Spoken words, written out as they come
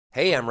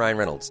Hey, I'm Ryan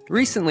Reynolds.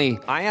 Recently,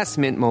 I asked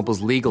Mint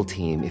Mobile's legal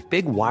team if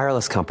big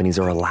wireless companies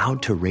are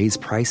allowed to raise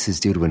prices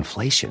due to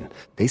inflation.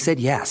 They said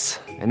yes.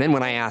 And then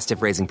when I asked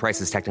if raising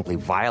prices technically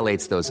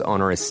violates those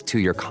onerous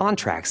two-year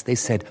contracts, they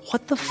said,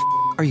 "What the f***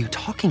 are you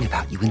talking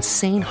about, you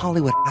insane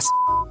Hollywood ass?"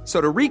 So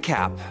to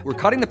recap, we're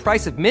cutting the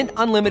price of Mint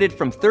Unlimited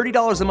from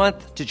 $30 a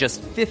month to just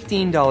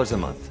 $15 a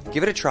month.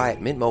 Give it a try at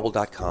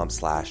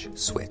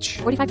mintmobile.com/switch.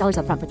 $45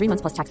 up front for 3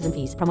 months plus taxes and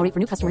fees. Promo rate for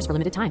new customers for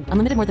limited time.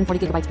 Unlimited more than 40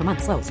 gigabytes per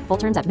month. Slows full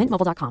terms at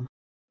mintmobile.com.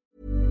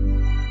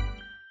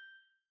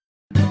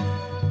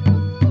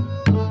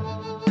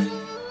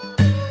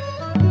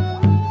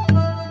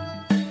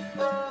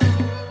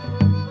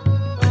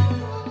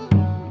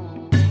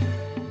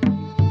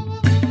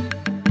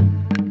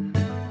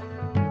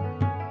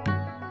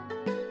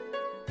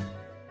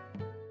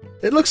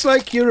 It looks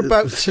like you're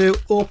about to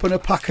open a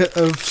packet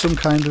of some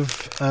kind of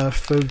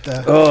food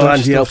there. Oh,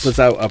 Andy, help us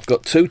out. I've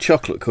got 2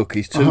 chocolate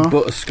cookies, 2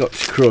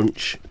 butterscotch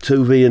crunch,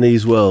 2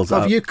 Viennese whirls.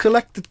 Have you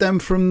collected them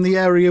from the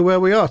area where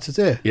we are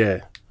today?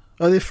 Yeah.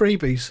 Are they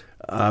freebies?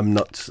 I'm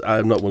not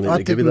willing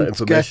to give you that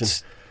information.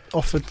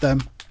 Offered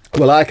them.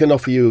 Well, I can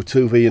offer you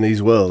 2 Viennese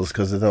whirls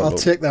because I don't. I'll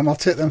take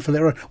them for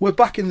later on. We're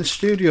back in the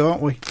studio,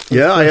 aren't we?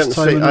 Yeah, I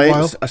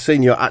haven't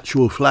seen your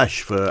actual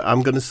flesh for,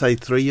 I'm going to say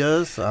 3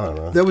 years. I don't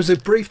know. There was a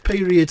brief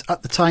period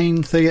at the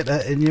Tyne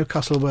Theatre in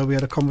Newcastle where we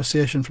had a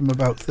conversation from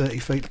about 30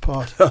 feet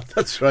apart. Oh,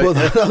 that's right.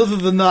 But other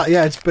than that,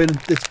 yeah, it's been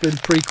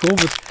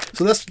pre-COVID,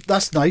 so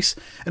that's nice,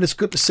 and it's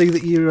good to see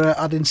that you're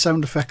adding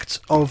sound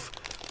effects of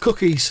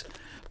cookies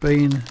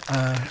being.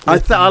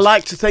 I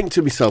like to think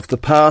to myself, the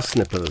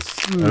Parsnippers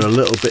are a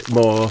little bit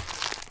more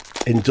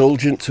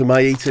indulgent to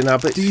my eating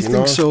habits. Do you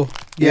think so?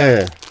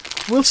 Yeah.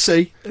 We'll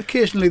see.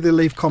 Occasionally they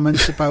leave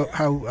comments about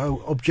how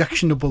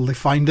objectionable they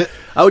find it.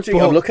 How do you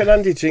think I'm looking,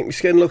 Andy? Do you think my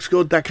skin looks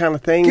good, that kind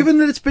of thing? Given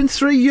that it's been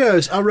 3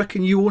 years, I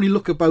reckon you only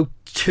look about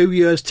 2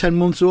 years, 10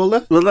 months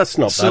older. Well, that's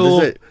not bad, is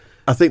it?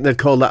 I think they'd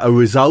call that a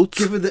result.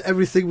 Given that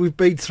everything we've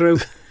been through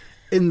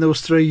in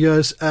those 3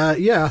 years, I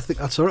think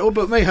that's all right. What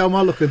about me? How am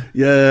I looking?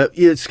 Yeah,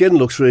 your skin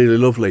looks really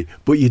lovely,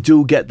 but you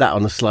do get that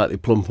on a slightly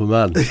plumper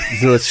man.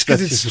 It's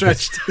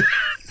stretched.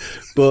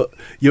 But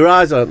your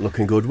eyes aren't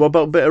looking good. What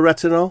about a bit of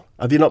retinol?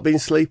 Have you not been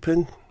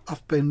sleeping?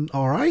 I've been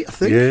all right, I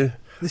think. Yeah.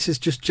 This is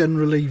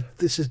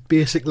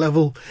basic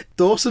level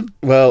Dawson.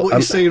 Well, what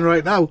you're seeing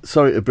right now.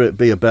 Sorry to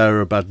be a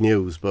bearer of bad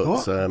news,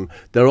 but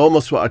they're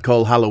almost what I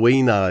call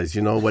Halloween eyes,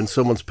 when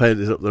someone's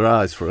painted up their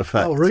eyes for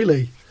effect. Oh,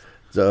 really?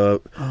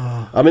 So,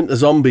 I'm into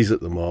zombies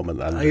at the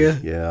moment, Andy. Are you?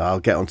 Yeah, I'll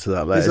get onto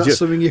that later. Is that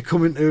something you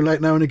come into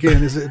like now and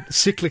again? Is it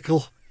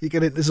cyclical? You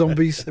get into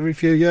zombies every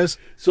few years?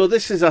 So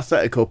this is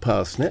Atletico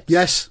Parsnips.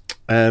 Yes.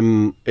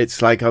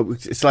 It's like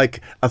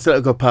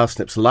Atletico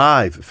Parsnips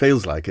live. It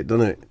feels like it,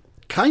 doesn't it?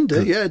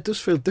 Kinda, yeah. It does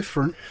feel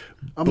different.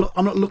 I'm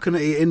not looking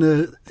at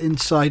it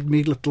inside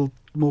me little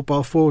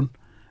mobile phone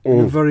in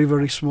a very,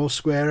 very small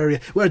square area.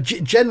 Well,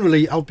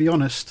 generally, I'll be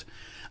honest,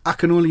 I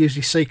can only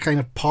usually see kind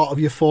of part of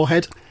your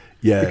forehead.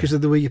 Yeah. Because of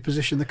the way you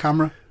position the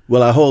camera.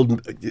 Well,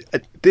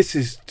 this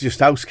is just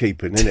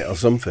housekeeping, isn't it, or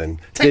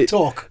something?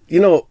 TikTok.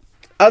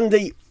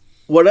 Andy,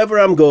 whatever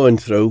I'm going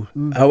through,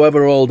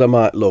 however old I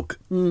might look,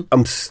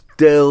 I'm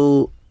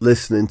still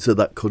listening to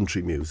that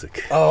country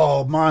music.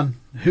 Oh, man.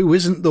 Who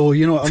isn't, though?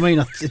 You know what I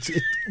mean? It's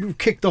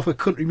kicked off a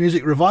country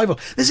music revival.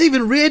 There's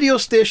even radio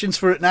stations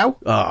for it now.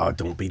 Oh,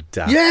 don't be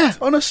daft. Yeah,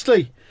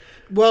 honestly.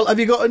 Well, have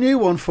you got a new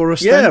one for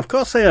us then? Yeah, of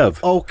course I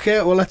have.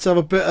 Okay, well, let's have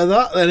a bit of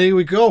that then. Here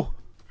we go.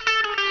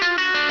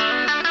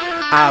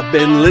 I've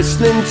been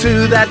listening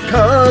to that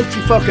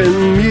country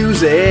fucking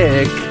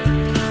music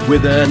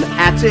with an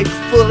attic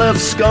full of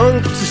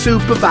skunk to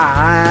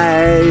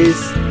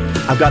supervise.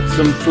 I've got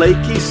some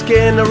flaky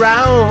skin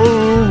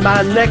around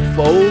my neck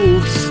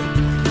folds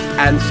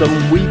and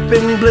some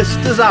weeping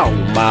blisters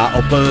on my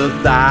upper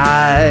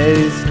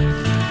thighs.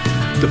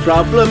 The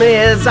problem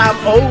is I'm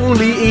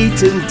only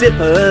eating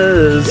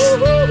dippers.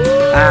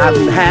 I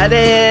haven't had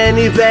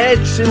any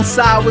veg since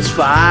I was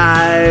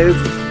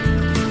 5.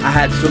 I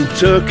had some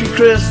turkey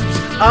crisps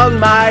on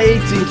my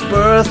 18th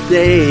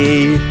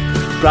birthday.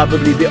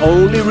 Probably the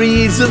only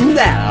reason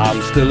that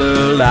I'm still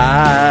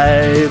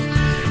alive.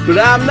 But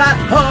I'm not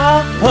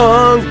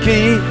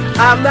honky,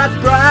 I'm not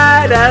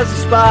bright as a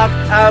spark.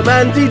 I'm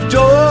Andy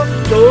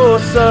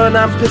Dawson,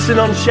 I'm pissing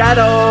on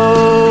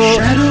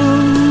shadows.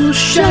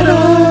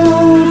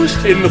 Shadows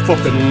in the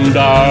fucking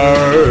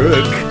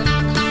dark.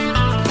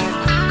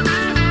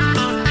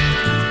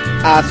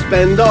 I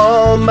spend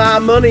all my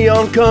money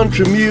on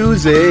country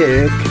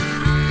music.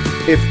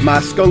 If my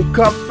skunk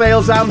crop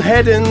fails, I'm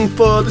heading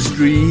for the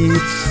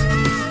streets.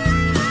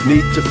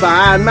 Need to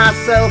find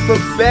myself a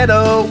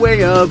better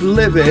way of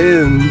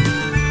living,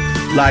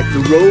 like the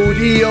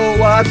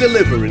rodeo are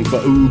delivering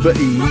for Uber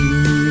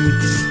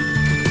Eats.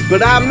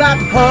 But I'm not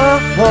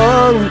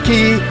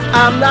honky,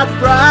 I'm not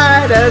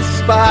bright as a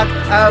spark.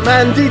 I'm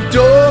Andy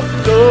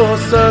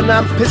Dawson,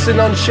 I'm pissing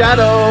on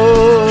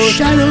shadows.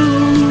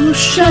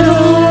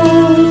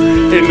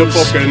 Shadows in the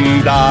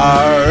fucking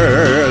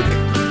dark.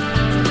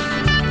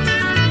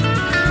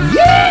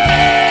 Yeah!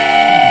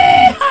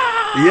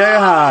 Yeah,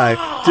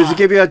 hi. Does it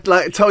give you a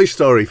Toy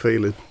Story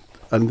feeling,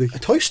 Andy? A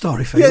Toy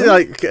Story feeling? Yeah,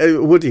 like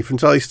Woody from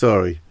Toy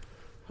Story.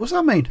 What's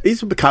that mean?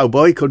 He's a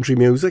cowboy, country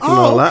music and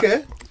all that.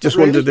 Okay. Just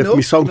Really? wondered if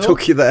my song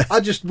took you there. I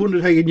just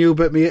wondered how you knew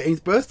about my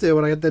 18th birthday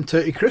when I had them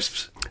 30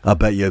 crisps. I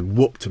bet you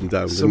whooped them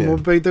down, didn't Someone you?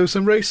 better do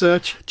some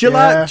research. Do you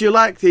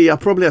like the? I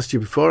probably asked you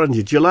before,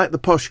 Andy. Do you like the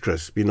posh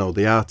crisp? You know,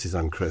 the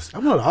artisan crisp.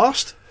 I'm not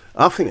arsed.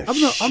 I think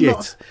it's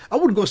shit. I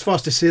wouldn't go as far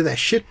as to say they're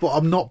shit, but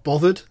I'm not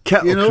bothered.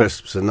 Kettle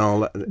crisps and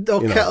all that.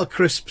 Kettle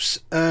crisps.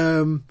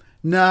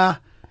 Nah,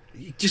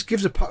 it just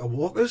gives a pack of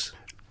Walkers.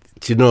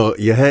 Do you know?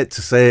 You hate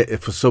to say it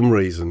for some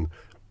reason,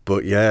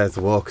 but yeah,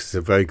 the Walkers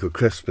are very good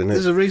crisp, isn't it?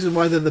 There's a reason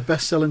why they're the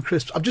best-selling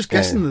crisps. I'm just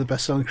guessing they're the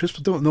best-selling crisps.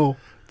 I don't know.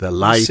 They're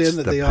light,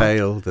 they're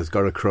pale, there's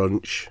got a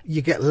crunch.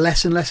 You get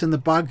less and less in the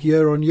bag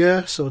year on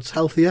year, so it's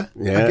healthier,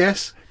 I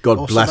guess.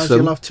 God bless them.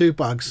 You'll have 2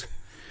 bags.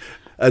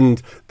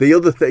 And the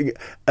other thing,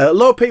 a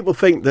lot of people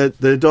think that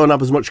they don't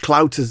have as much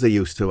clout as they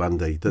used to,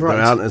 Andy, that they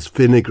aren't as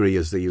vinegary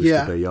as they used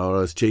to be,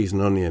 or as cheese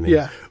and onion.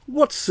 Yeah.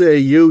 What say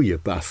you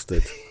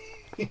bastard?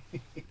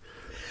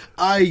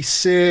 I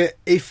say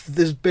if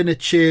there's been a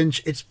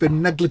change, it's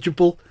been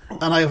negligible,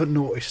 and I haven't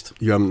noticed.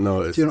 You haven't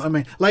noticed? Do you know what I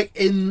mean? Like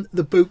in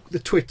the book, The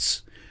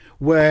Twits,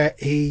 where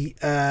he,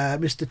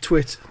 Mr.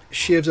 Twit,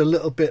 shaves a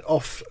little bit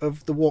off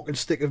of the walking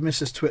stick of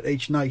Mrs. Twit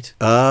each night.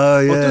 Oh,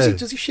 yeah. Or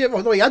does he shave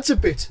off? No, he adds a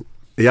bit.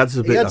 He adds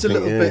a bit, a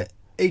little bit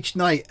each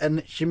night,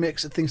 and she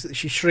makes it thinks that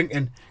she's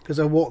shrinking because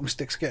her walking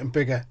stick's getting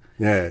bigger.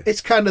 Yeah.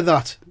 It's kind of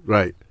that.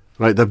 Right,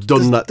 they've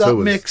done that to us. That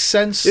makes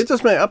sense. It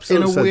does make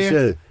absolute sense,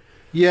 way.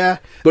 Yeah.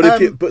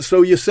 But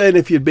so you're saying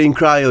if you'd been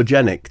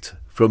cryogenicked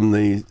from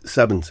the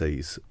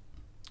 70s...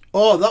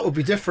 Oh, that would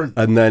be different.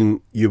 And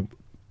then you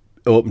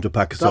opened a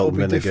pack of salt and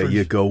vinegar, different.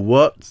 You go,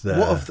 what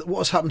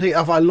has happened here?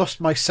 Have I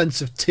lost my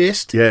sense of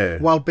taste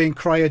while being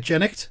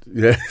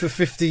cryogenicked for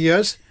 50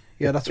 years?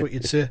 Yeah, that's what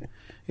you'd say.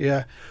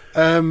 Yeah.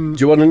 Do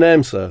you want a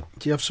name, sir?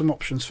 Do you have some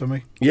options for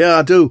me? Yeah,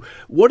 I do.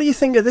 What do you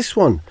think of this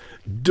one?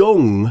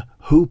 Dung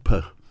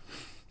Hooper.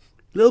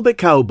 A little bit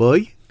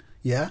cowboy.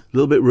 Yeah. A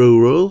little bit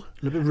rural.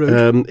 A little bit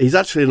rude. He's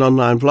actually an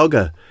online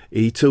vlogger.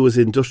 He tours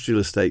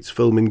industrial estates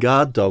filming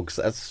guard dogs.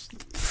 That's,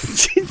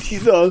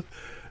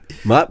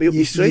 might be up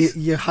your street.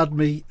 You had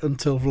me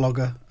until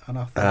vlogger. And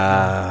I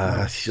thought,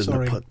 I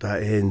shouldn't have put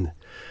that in.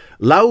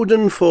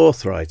 Loudon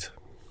Forthright.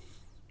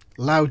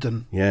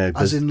 Loudon? Yeah.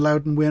 As in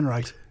Loudon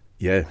Wainwright?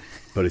 Yeah,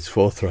 but it's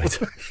forthright.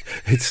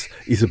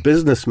 He's a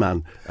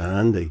businessman, and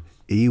Andy,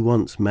 he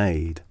once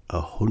made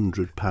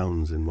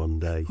 £100 in one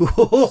day.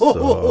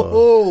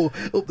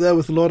 Up there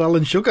with Lord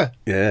Alan Sugar.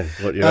 Yeah,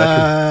 what do you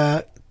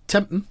reckon?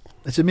 Tempting.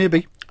 It's a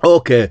maybe.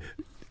 Okay.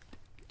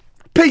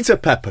 Peter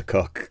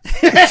Peppercock.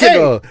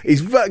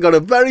 He's got a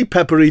very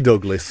peppery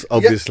Douglas,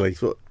 obviously.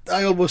 Yep.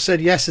 I almost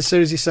said yes as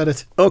soon as you said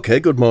it. Okay,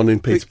 good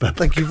morning, Peter Peppercock.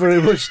 Thank you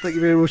very much. Thank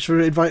you very much for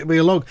inviting me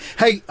along.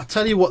 Hey, I'll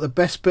tell you what the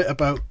best bit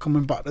about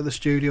coming back to the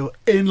studio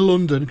in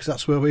London, because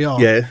that's where we are.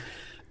 Yeah.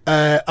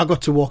 I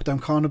got to walk down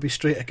Carnaby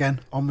Street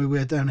again on my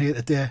way down here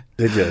today.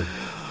 Did you?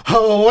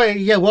 Oh, when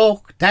you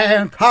walk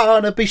down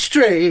Carnaby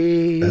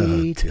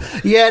Street,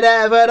 you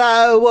never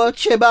know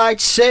what you might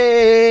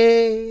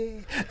see.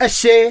 A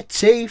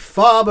city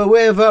farmer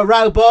with a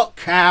robot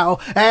cow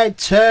and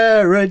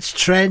Terence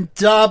Trent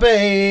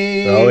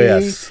D'Arby. Oh,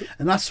 yes.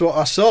 And that's what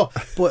I saw.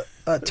 But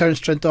Terence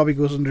Trent D'Arby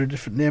goes under a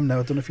different name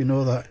now. I don't know if you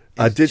know that.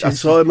 I did. I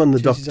saw him on the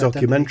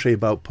documentary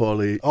about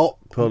Paulie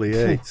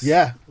Yates.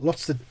 Yeah,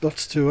 lots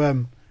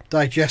to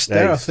digest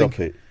there, I think.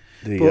 Stop it.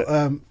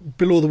 But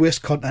below the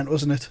waist content,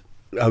 wasn't it?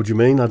 How do you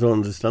mean? I don't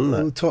understand that.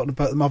 We were talking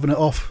about them having it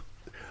off.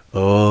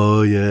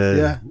 Oh,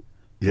 yeah.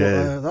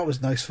 Yeah. But, that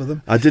was nice for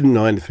them. I didn't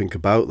know anything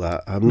about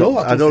that. I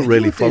don't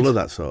really follow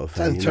that sort of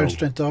thing. Terence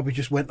Trent D'Arby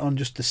just went on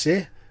just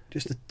to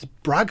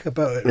brag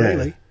about it,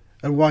 really.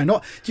 And why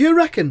not? Do you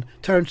reckon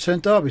Terence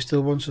Trent D'Arby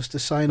still wants us to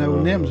sign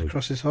our names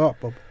across his heart,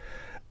 Bob?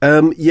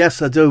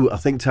 Yes, I do. I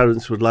think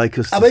Terence would like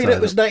us to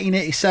it was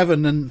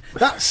 1987, and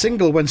that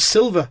single went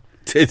silver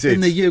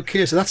in the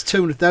UK, so that's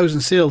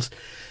 200,000 sales.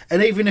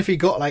 And even if he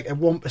got like a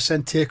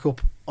 1% take up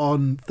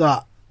on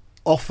that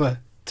offer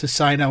to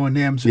sign our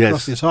names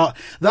across his heart,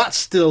 that's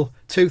still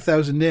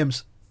 2,000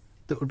 names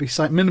that would be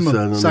signed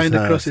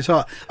across his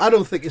heart. I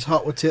don't think his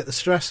heart would take the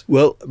stress.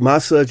 Well, my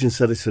surgeon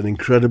said it's an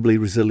incredibly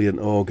resilient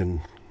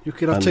organ. You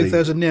could have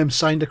 2,000 names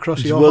signed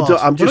across your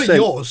heart. I'm just saying,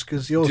 yours,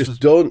 because yours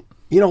just don't.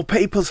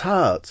 People's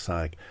hearts.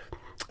 Like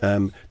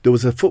there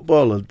was a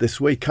footballer this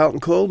week,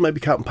 Carlton Cole,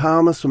 maybe Carlton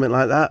Palmer, something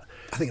like that.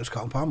 I think it was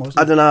Carlton Palmer, wasn't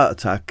it? Had an heart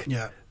attack.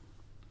 Yeah.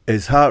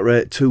 His heart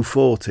rate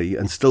 240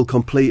 and still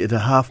completed a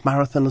half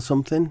marathon or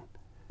something.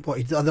 What,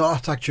 he had the heart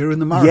attack during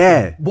the marathon?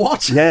 Yeah.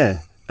 What? Yeah.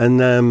 And,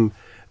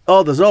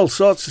 there's all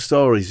sorts of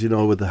stories,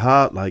 with the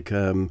heart. Like,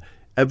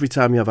 every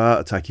time you have a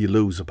heart attack, you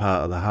lose a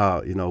part of the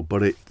heart,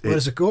 but it where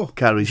does it go?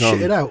 Carries on.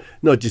 Shit it out?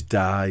 No, it just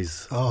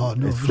dies. Oh,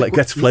 no. It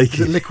gets flaky.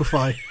 Does it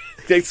liquefy?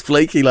 It gets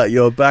flaky like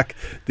your back.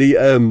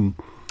 And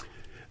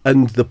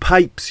the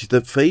pipes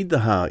that feed the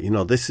heart,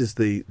 this is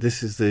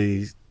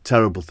the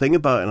terrible thing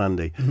about it,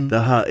 Andy. Mm-hmm.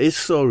 The heart is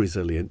so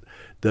resilient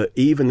that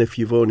even if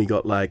you've only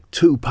got like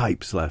 2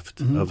 pipes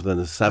left, other than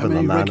a 7 How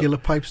or many 9. regular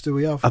pipes do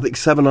we have? I think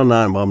 7 or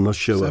 9, but I'm not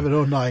sure. 7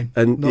 or 9.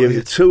 And Not you have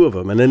yet. 2 of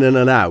them, and in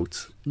and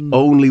out,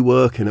 only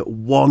working at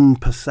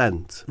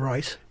 1%.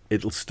 Right.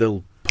 It'll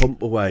still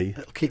pump away.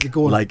 It'll keep you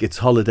going. Like it's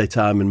holiday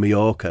time in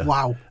Mallorca.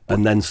 Wow.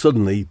 And then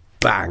suddenly,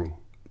 bang.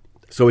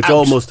 So it's Out.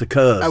 almost a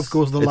curse. Out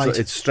goes the light.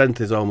 Its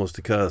strength is almost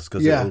a curse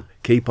because Yeah. it'll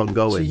keep on So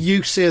going.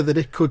 you say that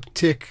it could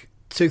take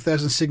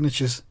 2,000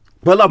 signatures.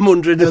 Well, I'm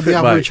wondering if The it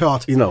average might,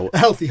 heart. you know, A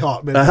healthy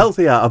heart, maybe. a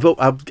healthy heart.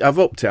 I've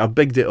upped it. I've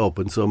bigged it up,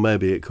 and so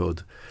maybe it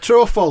could.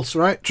 True or false,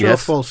 right? True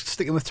Yes. or false?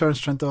 Sticking with Terence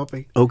Trent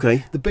D'Arby.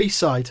 Okay. The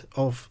B-side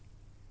of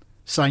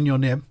Sign Your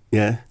Name,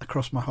 Yeah.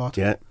 Across My Heart,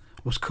 Yeah.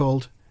 was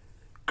called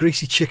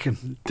Greasy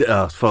Chicken.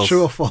 It's false.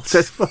 True or false?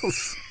 It's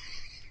false.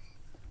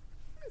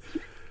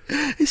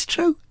 It's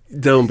true.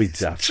 Don't be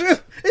daft. True.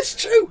 It's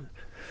true.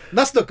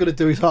 That's not going to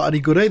do his heart any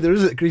good either,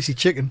 is it? Greasy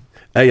Chicken.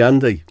 Hey,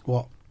 Andy,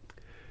 What?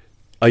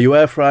 are you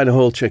air frying a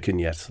whole chicken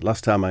yet?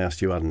 Last time I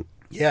asked you hadn't.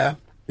 Yeah. Yeah,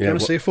 You want what-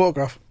 to see a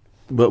photograph?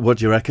 But what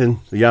do you reckon?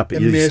 Yeah,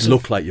 but you Amazing. just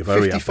look like you're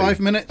very 55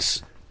 happy.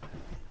 minutes.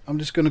 I'm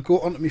just going to go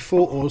onto my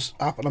photos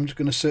app and I'm just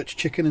going to search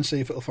chicken and see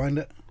if it'll find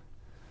it.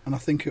 And I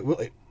think it will.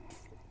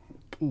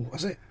 Ooh,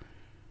 has it?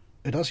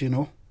 It has, you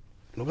know.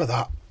 Look at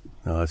that.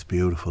 Oh, it's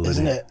beautiful,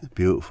 Isn't isn't it? it? It's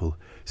beautiful.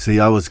 See,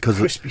 I was because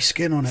Crispy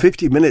skin on it.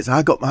 50 minutes.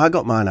 I got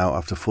mine out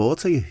after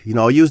 40. You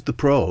know, I used the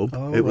probe.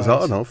 Oh, it was right.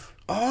 hot enough.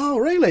 Oh,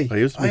 really? I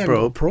used my haven't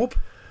got a probe. probe.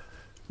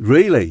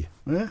 Really?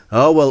 Yeah.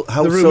 Oh well,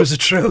 how The rumours are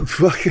true.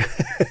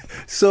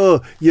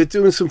 So you're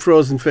doing some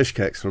frozen fish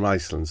cakes from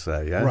Iceland,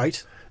 say, yeah?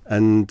 Right.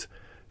 And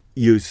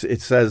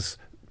it says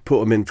put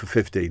them in for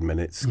 15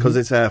 minutes because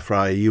it's air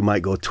fryer. You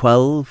might go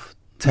 12,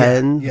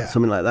 10, Yeah.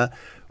 something like that.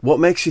 What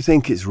makes you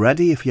think it's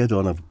ready if you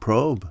don't have a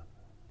probe?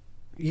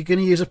 You're going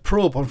to use a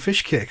probe on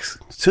fish cakes?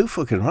 It's too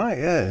fucking right,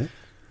 yeah.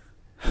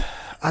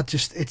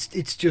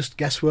 It's just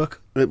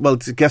guesswork. Well,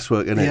 it's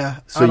guesswork, isn't it? Yeah.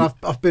 So And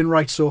I've been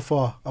right so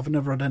far. I've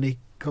never had any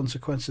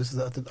consequences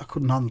that I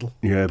couldn't handle.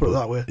 yeah, Put but it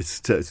that way.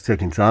 it's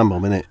taking time,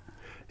 Mum, isn't it?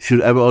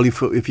 Should ever all your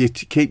food, if you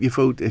keep your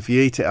food, if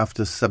you eat it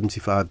after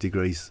 75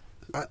 degrees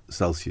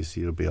Celsius,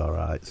 you'll be all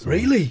right. So,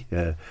 Really?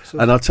 Yeah. So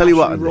And I'll tell you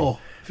what, actually Andy, raw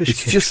fish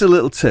it's cakes. just a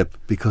little tip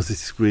because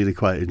it's really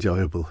quite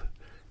enjoyable.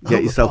 I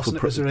hope the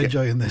Parsnips are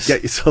enjoying this.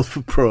 Get yourself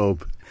a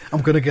probe.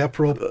 I'm going to get a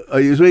probe.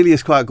 It really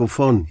is quite good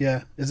fun.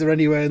 Yeah. Is there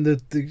anywhere in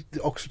the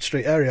Oxford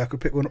Street area I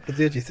could pick one up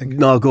today, do you think?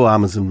 No, go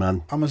Amazon,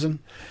 man. Amazon?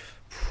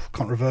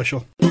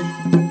 Controversial.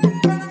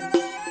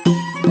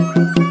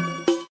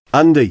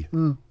 Andy,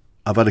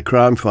 I've had a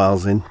crime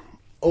files in.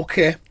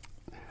 Okay.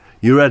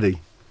 You ready?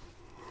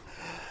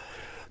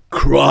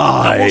 Crime.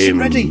 I wasn't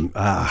ready.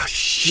 Ah,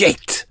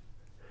 shit.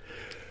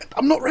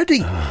 I'm not ready.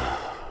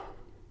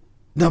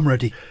 No, I'm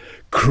ready.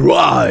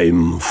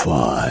 Crime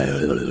files.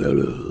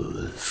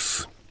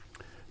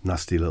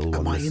 Nasty little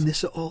one. Am I this. in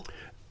this at all?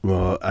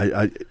 Well,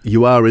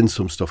 you are in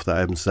some stuff that I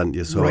haven't sent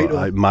you, so Right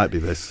on. it might be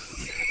this.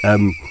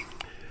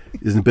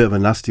 There's a bit of a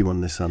nasty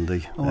one, this,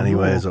 Andy. Oh,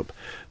 Anyways, no. up.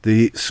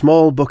 The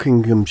small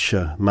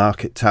Buckinghamshire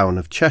market town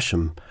of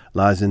Chesham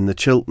lies in the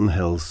Chiltern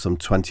Hills, some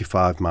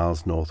 25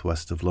 miles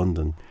northwest of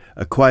London.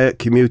 A quiet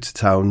commuter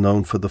town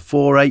known for the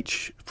four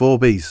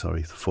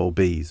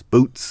Bs,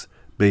 boots,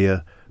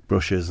 beer,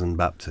 brushes and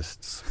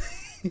Baptists.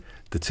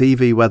 The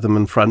TV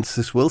weatherman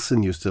Francis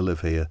Wilson used to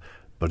live here,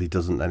 but he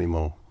doesn't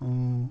anymore.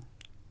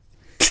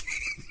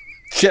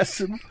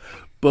 Chesham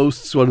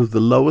boasts one of the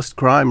lowest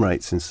crime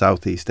rates in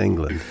southeast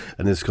England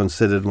and is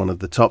considered one of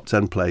the top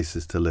 10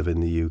 places to live in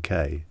the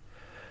UK.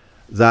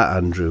 That,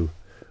 Andrew,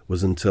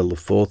 was until the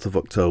 4th of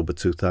October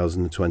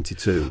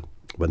 2022,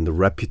 when the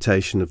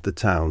reputation of the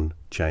town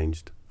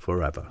changed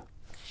forever.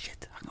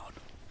 Shit, hang on.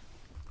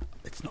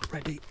 It's not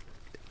ready.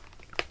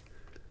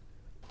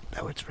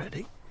 Now it's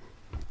ready.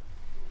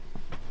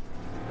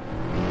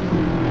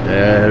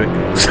 There it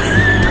goes.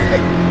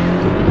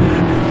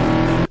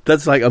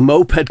 That's like a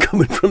moped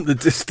coming from the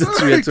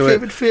distance. We had to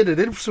David faded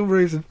in for some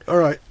reason. All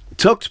right.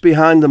 Tucked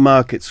behind the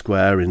market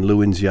square in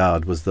Lewin's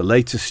Yard was the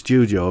latest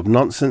studio of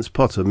nonsense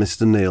potter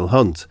Mr. Neil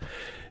Hunt.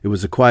 It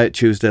was a quiet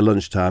Tuesday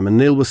lunchtime, and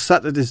Neil was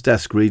sat at his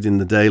desk reading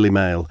the Daily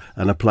Mail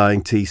and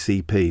applying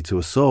TCP to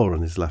a sore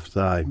on his left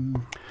thigh.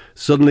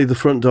 Suddenly the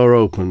front door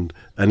opened,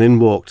 and in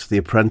walked the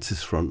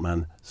apprentice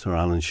frontman, Sir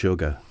Alan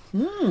Sugar.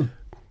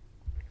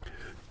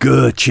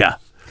 Gertcha!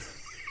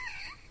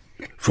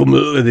 From the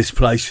look of this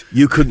place,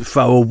 you couldn't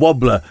throw a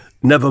wobbler,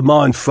 never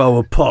mind throw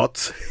a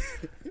pot.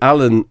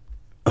 Alan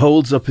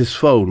holds up his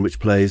phone, which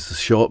plays a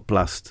short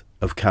blast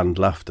of canned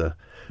laughter.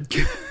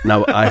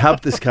 Now, I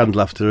have this canned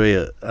laughter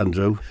here,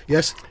 Andrew.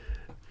 Yes.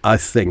 I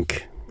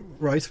think.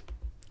 Right.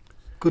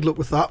 Good luck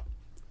with that.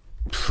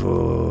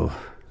 Oh.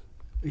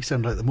 You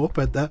sound like the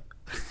moped there.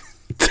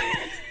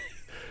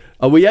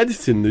 Are we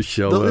editing this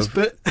show? Not this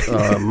bit.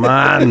 Oh,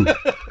 man.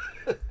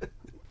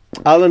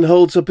 Alan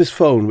holds up his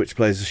phone, which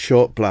plays a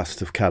short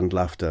blast of canned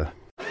laughter.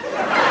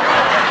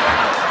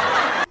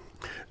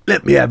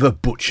 Let me have a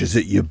butcher's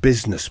at your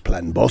business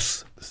plan,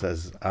 boss,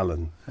 says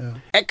Alan. Yeah.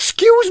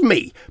 Excuse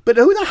me, but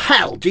who the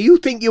hell do you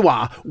think you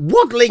are,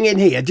 waddling in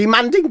here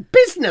demanding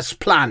business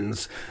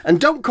plans?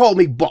 And don't call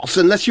me boss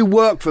unless you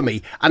work for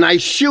me, and I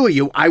assure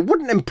you I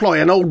wouldn't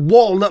employ an old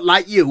walnut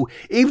like you,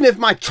 even if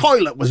my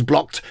toilet was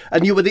blocked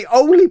and you were the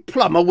only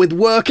plumber with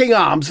working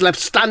arms left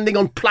standing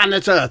on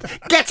planet Earth.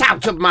 Get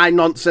out of my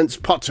nonsense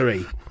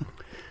pottery.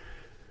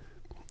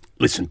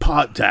 Listen,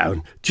 pipe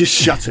down. Just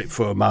shut it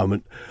for a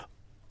moment.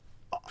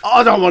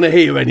 I don't want to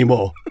hear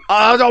anymore.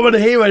 I'm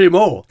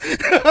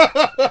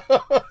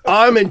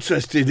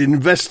interested in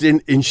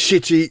investing in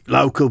shitty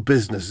local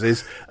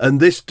businesses,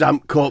 and this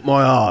dump caught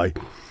my eye.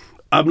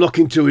 I'm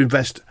looking to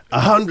invest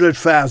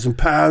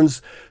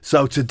 £100,000,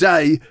 so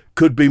today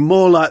could be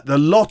more like the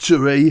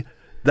lottery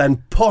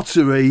than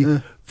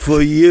pottery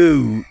for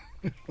you.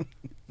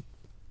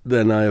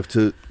 Then I have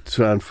to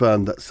try and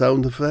find that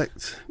sound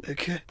effect.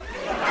 Okay.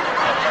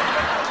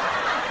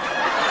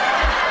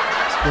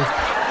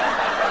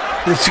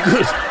 It's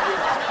good.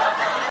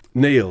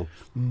 Neil.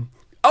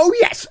 Oh,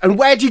 yes, and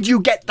where did you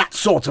get that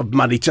sort of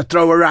money to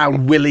throw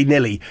around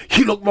willy-nilly?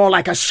 You look more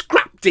like a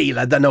scrap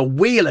dealer than a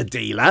wheeler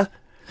dealer.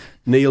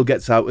 Neil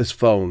gets out his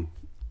phone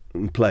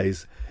and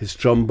plays his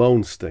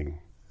trombone sting.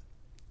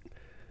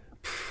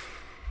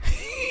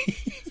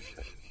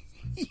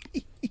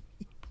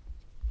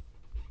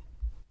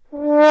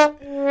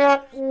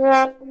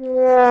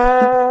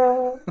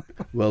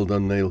 Well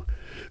done, Neil.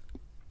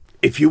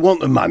 If you want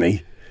the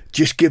money,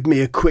 just give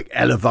me a quick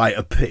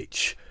elevator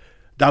pitch.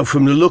 Though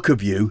from the look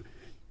of you,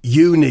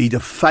 you need a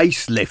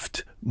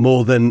facelift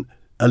more than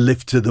a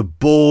lift to the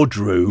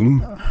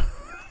boardroom.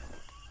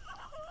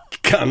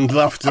 Canned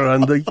laughter,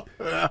 Andy.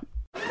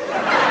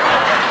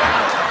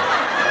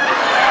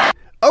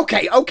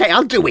 Okay,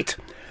 I'll do it.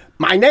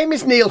 My name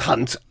is Neil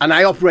Hunt, and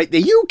I operate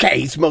the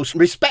UK's most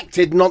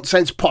respected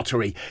nonsense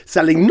pottery,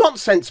 selling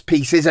nonsense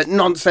pieces at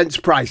nonsense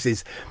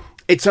prices.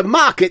 It's a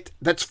market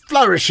that's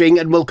flourishing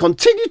and will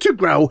continue to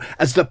grow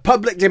as the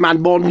public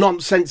demand more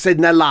nonsense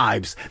in their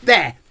lives.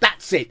 There,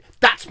 that's it.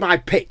 That's my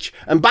pitch.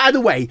 And by the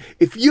way,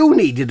 if you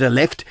needed a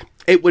lift,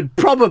 it would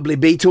probably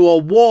be to a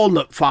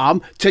walnut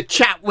farm to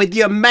chat with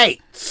your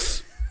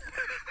mates.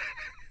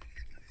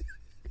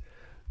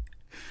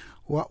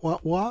 What?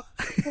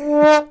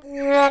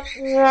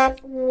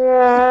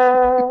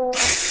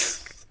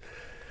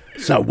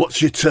 So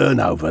what's your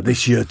turnover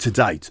this year to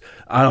date?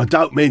 And I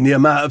don't mean the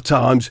amount of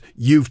times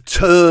you've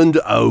turned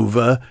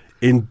over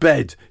in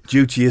bed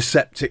due to your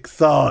septic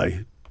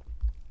thigh.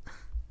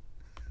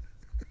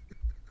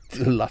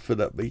 You're laughing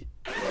at me.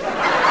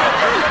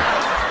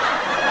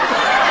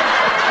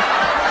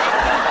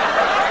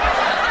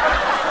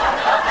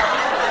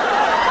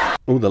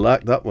 Oh, they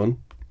like that one.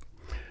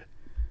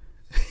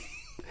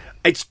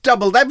 It's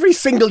doubled every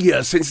single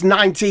year since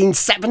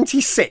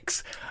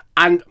 1976.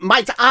 And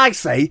might I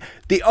say,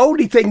 the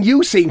only thing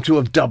you seem to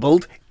have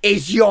doubled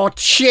is your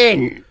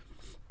chin.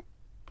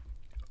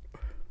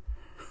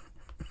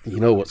 You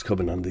know what's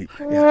coming, Andy.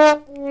 Yeah.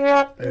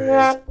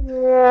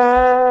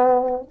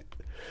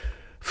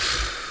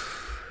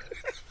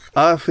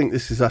 I think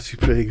this is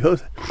actually pretty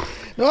good.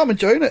 No, I'm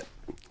enjoying it.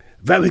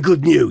 Very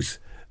good news.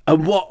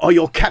 And what are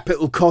your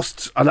capital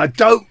costs? And I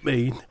don't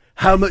mean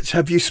how much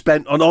have you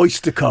spent on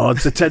Oyster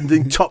cards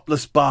attending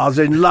topless bars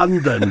in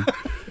London.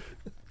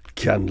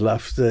 Canned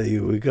laughter,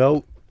 here we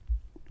go.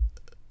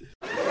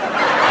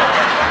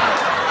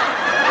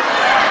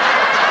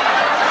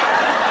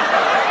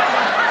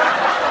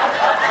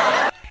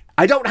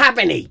 I don't have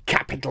any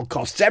capital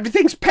costs.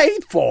 Everything's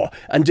paid for,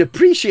 and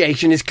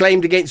depreciation is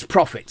claimed against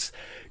profits.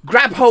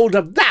 Grab hold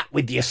of that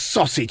with your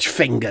sausage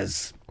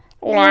fingers.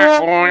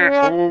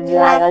 Alan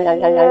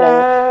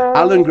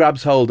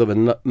grabs hold of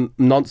a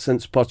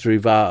nonsense pottery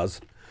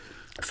vase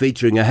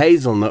featuring a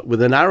hazelnut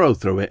with an arrow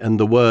through it and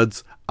the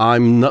words,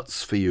 "I'm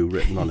nuts for you,"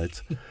 written on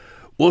it.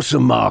 What's a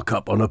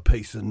markup on a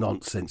piece of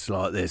nonsense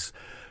like this?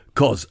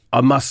 'Cause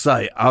I must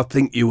say, I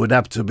think you would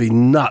have to be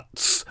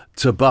nuts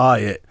to buy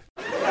it.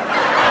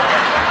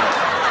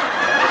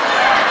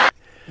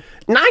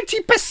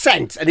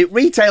 90%, and it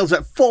retails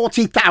at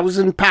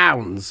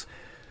 £40,000.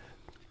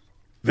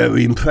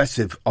 Very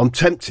impressive. I'm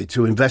tempted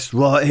to invest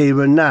right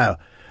here and now.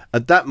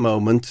 At that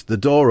moment, the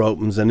door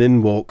opens and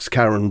in walks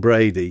Karen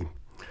Brady.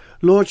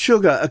 Lord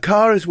Sugar, a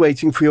car is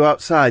waiting for you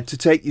outside to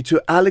take you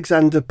to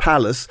Alexander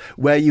Palace,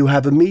 where you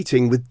have a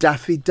meeting with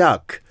Daffy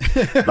Duck.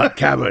 But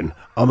Karen,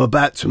 I'm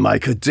about to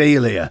make a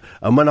deal here.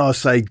 And when I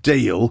say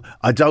deal,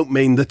 I don't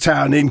mean the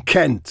town in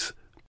Kent.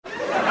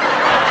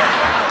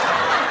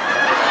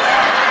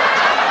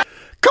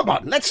 Come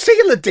on, let's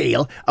seal a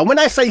deal. And when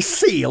I say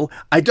seal,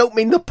 I don't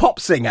mean the pop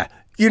singer.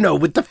 You know,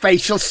 with the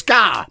facial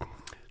scar.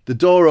 The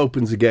door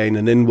opens again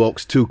and in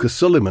walks Tuka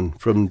Sullivan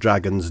from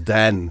Dragon's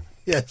Den.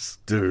 Yes.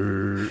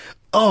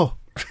 Oh.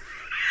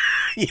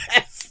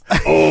 Yes.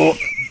 Oh.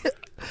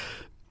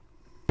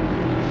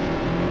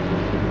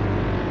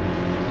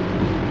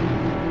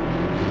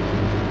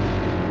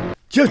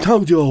 Just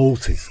hold your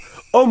horses.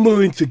 I'm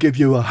willing to give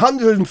you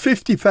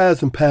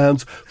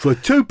 £150,000 for a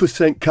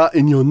 2% cut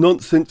in your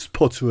nonsense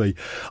pottery.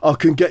 I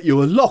can get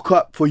you a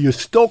lock-up for your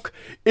stock,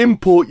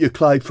 import your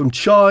clay from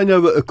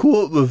China at a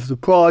quarter of the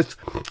price,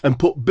 and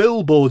put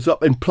billboards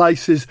up in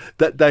places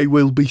that they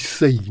will be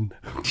seen.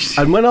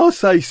 And when I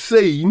say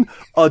seen,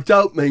 I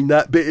don't mean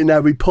that bit in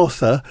Harry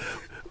Potter,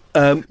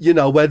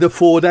 where the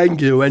Ford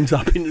Anglia ends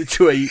up in the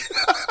tree.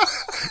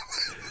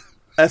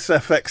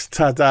 SFX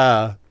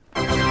tada.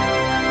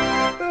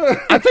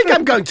 I think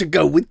I'm going to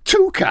go with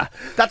Tuca.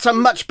 That's a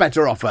much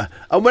better offer.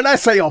 And when I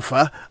say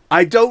offer,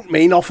 I don't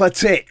mean offer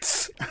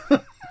tits.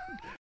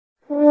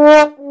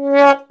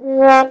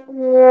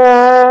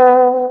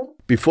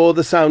 Before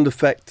the sound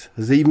effect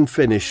has even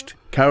finished,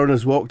 Karen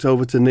has walked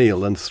over to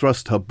Neil and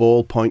thrust her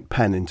ballpoint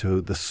pen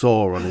into the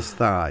sore on his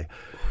thigh.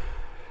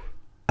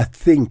 I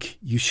think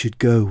you should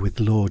go with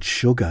Lord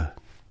Sugar.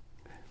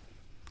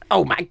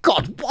 Oh my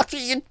God, what are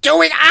you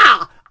doing?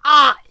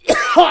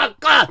 Oh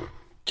God.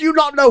 Do you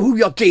not know who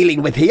you're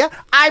dealing with here?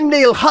 I'm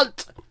Neil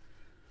Hunt.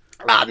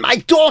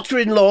 My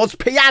daughter-in-law's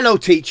piano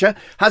teacher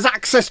has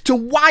access to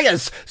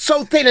wires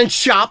so thin and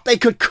sharp they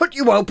could cut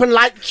you open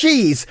like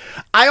cheese.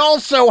 I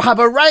also have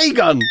a ray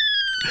gun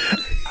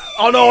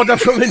on order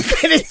from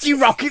Infinity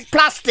Rocket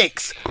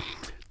Plastics.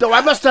 Though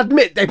I must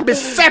admit they've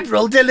missed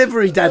several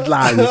delivery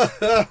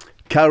deadlines.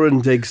 Karen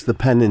digs the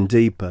pen in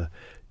deeper.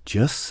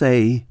 Just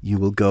say you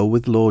will go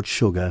with Lord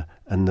Sugar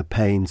and the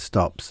pain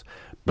stops.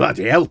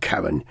 Bloody hell,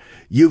 Karen.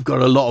 You've got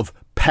a lot of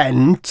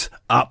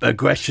pent-up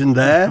aggression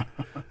there.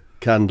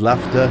 Canned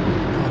laughter.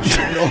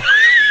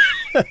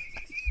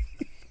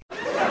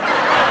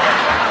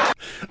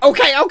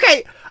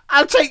 Okay.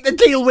 I'll take the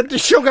deal with the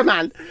sugar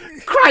man.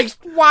 Christ,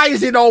 why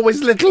is it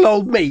always little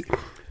old me?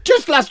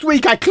 Just last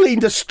week I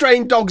cleaned a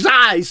strained dog's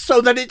eyes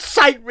so that its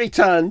sight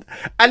returned.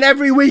 And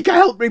every week I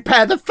help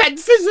repair the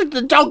fences at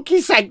the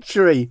donkey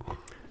sanctuary.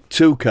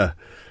 Tuca.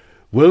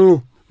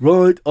 Well,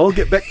 right, I'll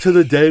get back to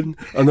the den,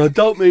 and I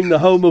don't mean the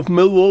home of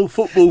Millwall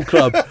Football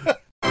Club.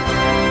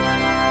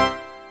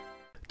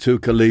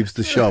 Tuca leaves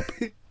the shop.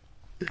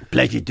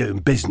 Pleasure doing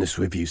business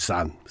with you,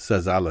 son,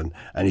 says Alan.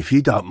 And if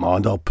you don't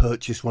mind, I'll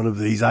purchase one of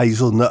these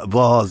hazelnut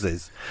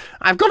vases.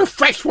 I've got a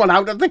fresh one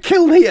out of the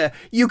kiln here.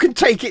 You can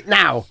take it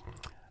now.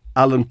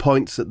 Alan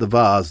points at the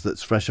vase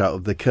that's fresh out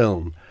of the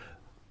kiln.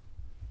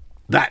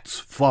 That's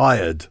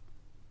fired.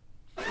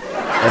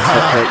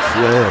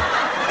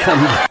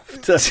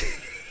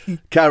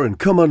 Karen,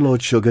 come on,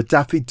 Lord Sugar.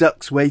 Daffy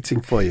Duck's waiting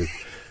for you.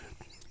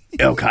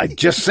 OK,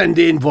 just send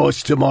the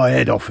invoice to my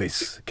head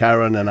office.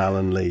 Karen and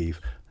Alan leave.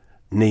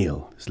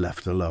 Neil is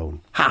left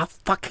alone. That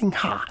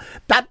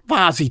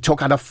vase he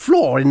took had a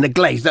flaw in the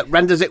glaze that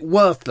renders it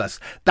worthless.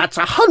 That's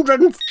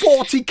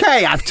 140k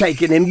I've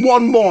taken in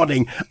one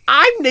morning.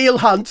 I'm Neil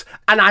Hunt,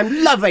 and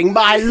I'm loving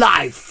my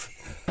life.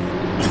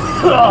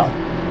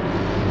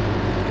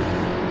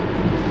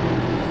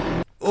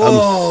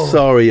 I'm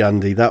sorry,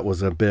 Andy, that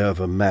was a bit of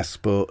a mess,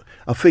 but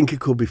I think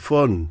it could be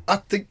fun.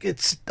 I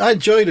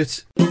enjoyed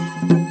it.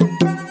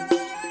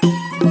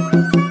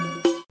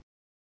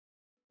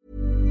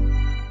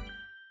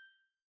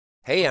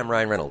 Hey, I'm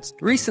Ryan Reynolds.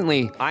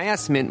 Recently, I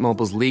asked Mint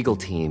Mobile's legal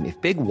team if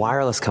big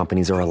wireless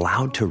companies are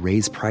allowed to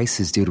raise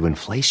prices due to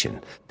inflation.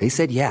 They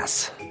said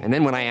yes. And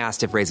then when I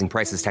asked if raising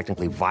prices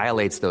technically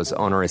violates those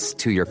onerous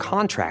 2-year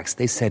contracts,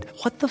 they said,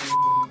 "What the f***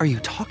 are you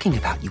talking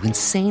about, you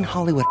insane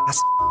Hollywood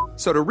ass?"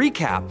 So to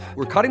recap,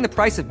 we're cutting the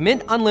price of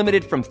Mint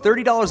Unlimited from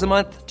 $30 a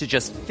month to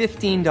just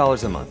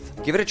 $15 a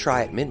month. Give it a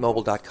try at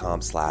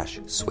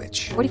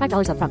mintmobile.com/switch.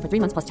 $45 up front for 3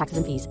 months plus taxes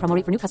and fees. Promo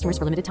rate for new customers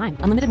for limited time.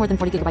 Unlimited more than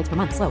 40 gigabytes per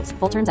month. Slows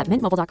full terms at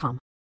mintmobile.com.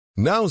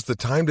 Now's the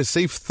time to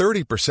save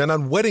 30%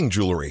 on wedding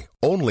jewelry,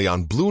 only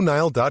on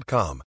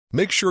BlueNile.com.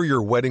 Make sure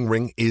your wedding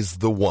ring is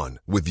the one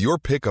with your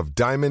pick of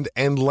diamond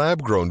and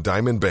lab-grown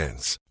diamond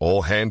bands,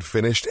 all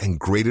hand-finished and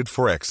graded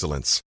for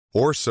excellence.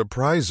 Or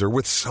surprise her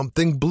with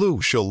something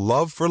blue she'll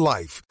love for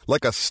life,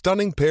 like a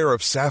stunning pair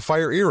of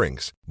sapphire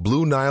earrings.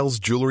 Blue Nile's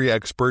jewelry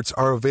experts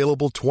are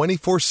available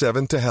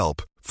 24/7 to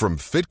help, from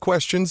fit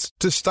questions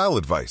to style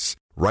advice.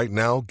 Right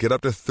now, get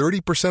up to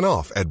 30%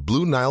 off at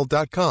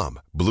BlueNile.com.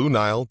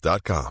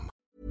 BlueNile.com.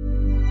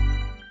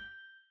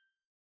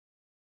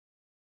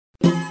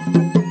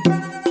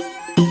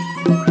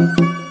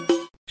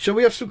 Shall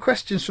we have some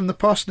questions from the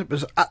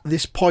Parsnippers at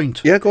this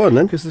point? Yeah, go on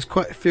then. Because there's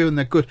quite a few and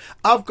they're good.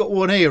 I've got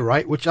one here,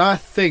 right, which I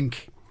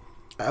think,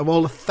 out of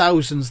all the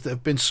thousands that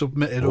have been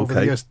submitted over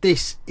the years,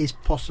 this is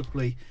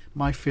possibly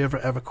my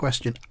favourite ever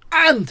question.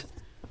 And,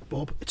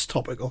 Bob, it's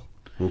topical.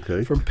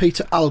 Okay. From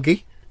Peter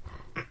Algie.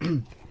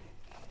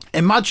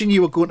 Imagine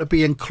you were going to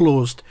be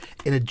enclosed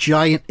in a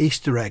giant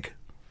Easter egg.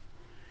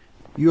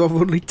 You have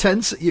only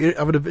 10 you're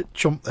having a bit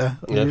chomp there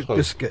on your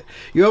biscuit.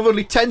 You have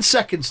only 10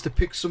 seconds to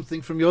pick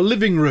something from your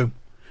living room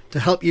to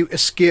help you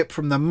escape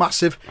from the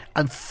massive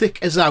and thick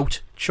as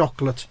out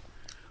chocolate.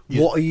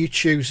 What are you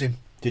choosing?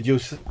 Did you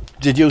say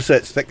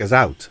it's thick as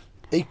out?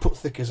 He put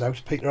thick as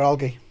out, Peter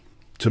Algie.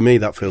 To me,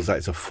 that feels like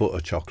it's a foot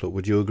of chocolate.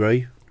 Would you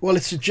agree? Well,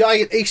 it's a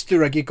giant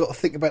Easter egg. You've got to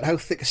think about how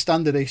thick a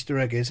standard Easter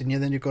egg is, and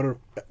then you've got to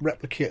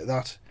replicate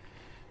that.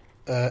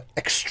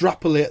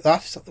 extrapolate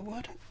that. Is that the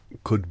word?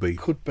 Could be.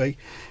 Could be.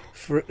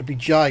 For it to be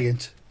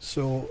giant.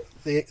 So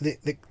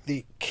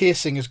the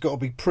casing has got to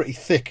be pretty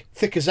thick.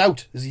 Thick as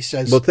out, as he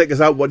says. Well, thick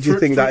as out, what do you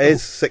think that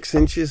is? 6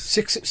 inches?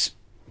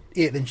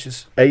 8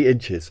 inches. 8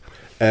 inches.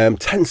 10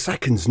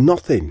 seconds,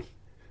 nothing.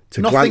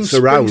 To Nothing glance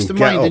around, springs to get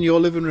mind up. in your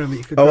living room that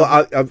you could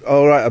Oh, grab.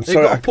 all right, I'm sorry.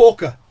 You've got a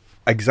poker.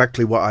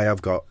 Exactly what I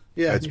have got.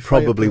 Yeah, it's your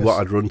probably fireplace.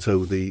 what I'd run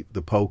to, the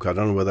poker. I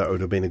don't know whether it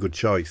would have been a good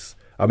choice.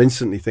 I'm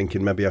instantly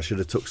thinking maybe I should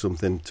have took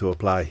something to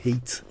apply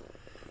heat.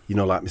 You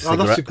know, like my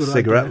that's a good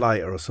cigarette idea.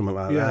 lighter or something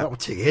like Yeah, that. that would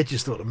take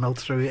ages though to melt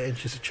through 8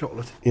 inches of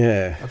chocolate.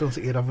 Yeah. I don't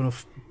think you'd have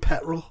enough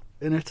petrol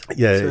in it.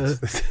 Yeah,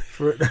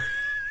 for it.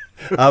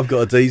 I've got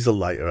a diesel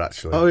lighter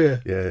actually. Oh yeah.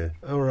 Yeah.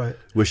 All right.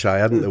 Wish I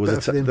hadn't. It's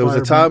better for the There was a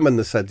environment. time when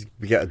they said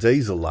we get a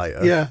diesel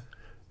lighter. Yeah.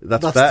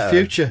 That's the better.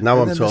 future. Now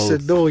and I'm then told. They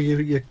said, no,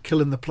 you're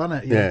killing the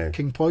planet. You're Yeah.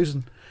 King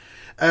Poison.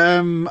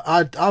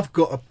 I've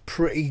got a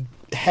pretty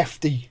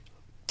hefty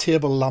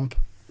table lamp,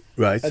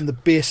 Right. and the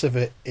base of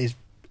it is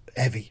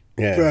heavy.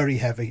 Yeah. Very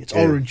heavy. It's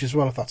Yeah. orange as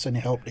well, if that's any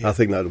help to you. I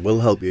think that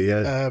will help you.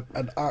 Yeah.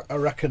 And I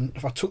reckon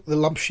if I took the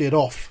lampshade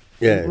off,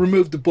 Yeah.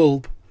 removed the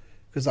bulb,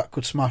 because that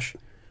could smash,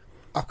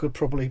 I could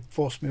probably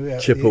force my way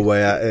out. Chip of the-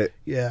 away at it.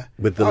 Yeah.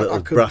 With the little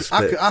brass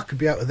bit. I could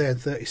be out of there in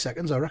 30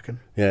 seconds, I reckon.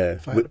 Yeah.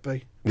 If I had to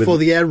be. Before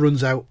the air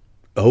runs out.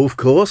 Oh, of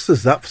course.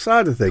 There's that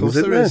side of Of things, course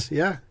isn't there is.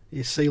 Yeah.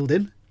 You're sealed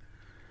in.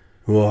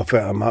 Well, I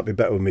think I might be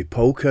better with my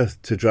poker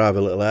to drive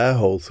a little air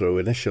hole through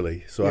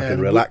initially, so I Yeah, can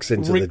and relax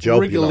into the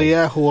job. Wriggle You know. the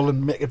air hole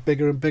and make it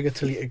bigger and bigger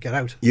till you can get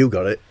out. You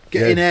got it.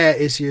 Getting Yeah. air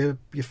is your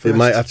first It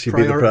might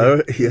actually be the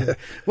priority. Yeah.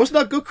 Wasn't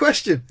that a good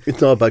question?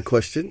 It's not a bad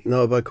question.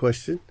 Not a bad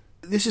question.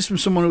 This is from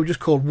someone who just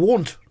called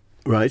Won't.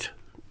 Right.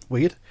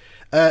 Weird.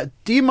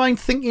 Do you mind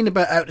thinking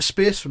about outer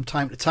space from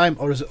time to time,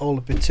 or is it all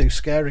a bit too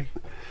scary?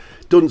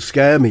 Doesn't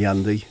scare me,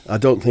 Andy. I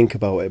don't think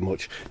about it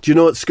much. Do you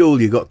know at school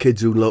you got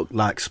kids who look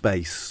like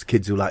space,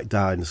 kids who like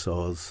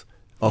dinosaurs,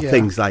 or Yeah.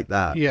 things like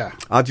that? Yeah.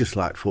 I just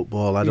like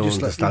football. I don't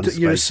understand space.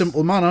 You're a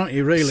simple man, aren't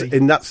you, really?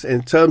 In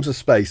terms of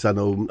space, I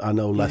know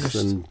less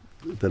just-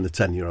 than a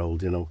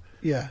 10-year-old. You know.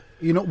 Yeah.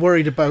 You're not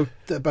worried about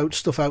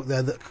stuff out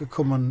there that could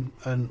come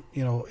and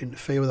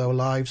interfere with our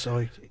lives,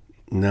 or you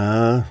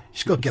Nah.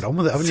 just got to get on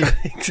with it, haven't you? I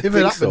If think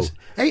it happens, so.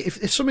 hey,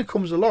 if something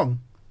comes along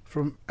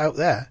from out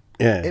there,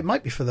 Yeah. it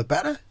might be for the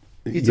better.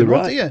 You You're don't know,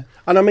 right. do you?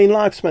 And I mean,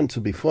 life's meant to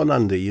be fun,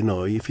 Andy. You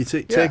know, if you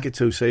take Yeah. it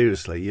too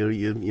seriously,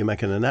 you're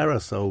making an error.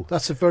 So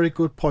That's a very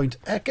good point.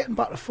 Getting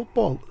back to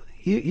football,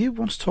 you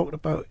once talked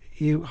about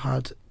you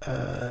had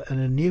an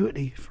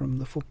annuity from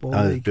the Football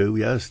I League do,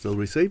 yeah, still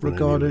receiving an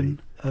regarding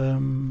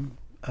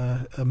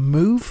a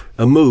move.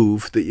 a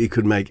move that you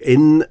could make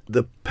in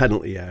the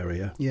penalty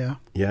area. Yeah.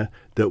 Yeah,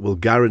 that will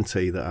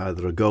guarantee that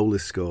either a goal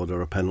is scored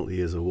or a penalty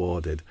is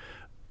awarded.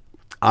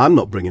 I'm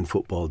not bringing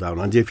football down,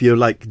 and if you're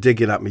like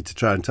digging at me to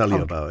try and tell you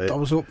about it, I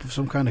was up for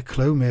some kind of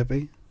clue,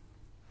 maybe.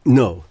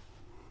 no.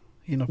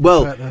 You're not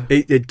Well, prepared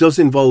to- it does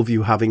involve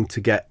you having to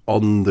get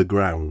on the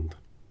ground.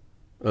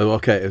 Oh,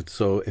 okay,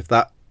 so if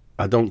that,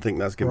 I don't think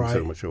that's giving Right.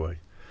 too much away.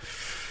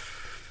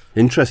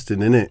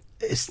 Interesting, isn't it?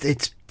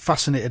 It's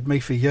fascinated me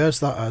for years.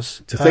 That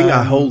has To think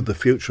I hold the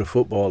future of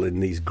football in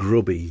these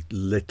grubby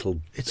little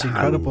It's hands.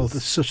 incredible that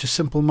such a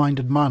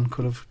simple-minded man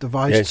could have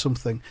devised Yeah.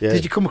 something. Yeah.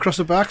 Did you come across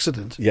it by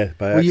accident? Yeah,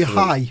 by Were you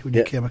accident. high when you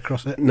Yeah. came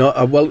across it? No,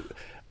 well,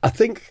 I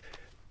think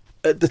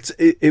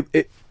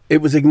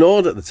it was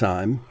ignored at the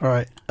time. All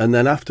right. And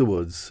then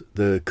afterwards,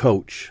 the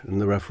coach and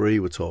the referee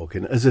were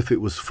talking as if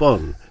it was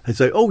fun. They'd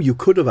say, "Oh, you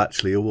could have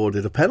actually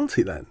awarded a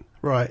penalty then."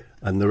 Right.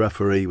 And the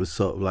referee was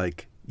sort of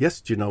like, "Yes,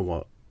 do you know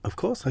what? Of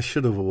course I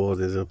should have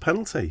awarded a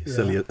penalty,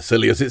 Yeah.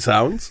 silly as it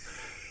sounds."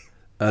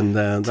 And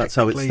that's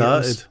how it Technically,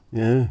 started.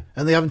 Yeah.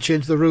 And they haven't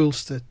changed the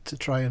rules to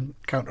try and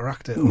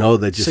counteract it. No, or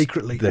they're just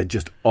secretly. They're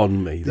just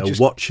on me. They're just-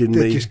 watching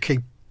They me. just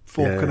keep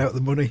forking Yeah. out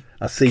the money.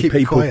 I see Keep it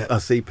people. quiet. I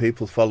see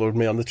people following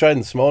me on the train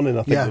this morning.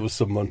 I think Yeah. there was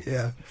someone.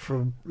 Yeah,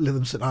 from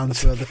Lytham St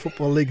Anne's, where the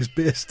Football League is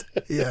based.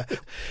 Yeah.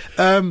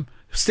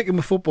 Sticking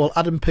with football,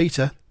 Adam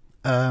Peter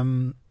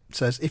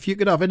says, if you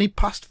could have any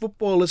past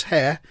footballer's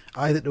hair,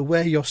 either to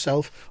wear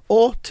yourself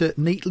or to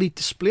neatly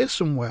display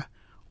somewhere,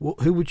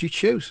 who would you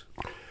choose?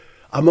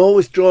 I'm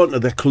always drawn to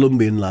the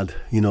Colombian lad.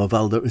 You know,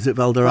 is it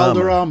Valderrama?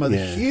 Valderrama, the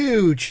Yeah.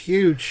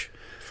 huge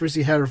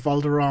frizzy hair of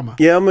Valderrama.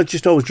 Yeah, I'm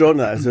just always drawn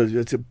to that.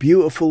 It's a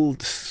beautiful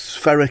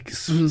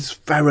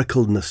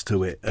sphericalness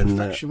to it, and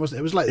Perfection, wasn't it?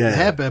 It was like yeah. the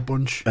Hair Bear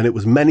bunch. and it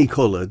was many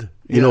coloured.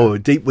 You Yeah. know,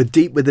 deep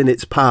within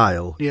its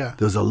pile. Yeah.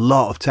 There's a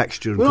lot of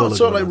texture and We're colour. not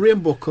sort of going like on.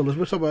 rainbow colours.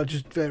 We're talking about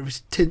just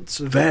various tints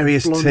of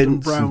Various blonde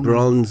tints and, and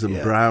bronze and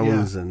Yeah,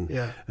 browns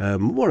yeah,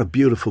 and what a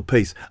beautiful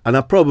piece. And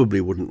I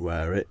probably wouldn't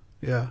wear it,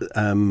 yeah.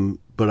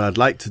 but I'd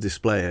like to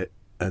display it.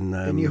 And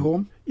In your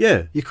home?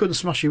 Yeah. You couldn't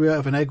smash your way out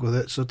of an egg with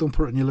it, so don't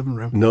put it in your living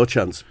room. No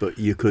chance, but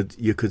you could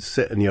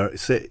sit on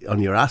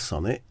your ass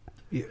on it.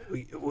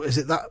 Is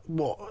it that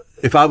what?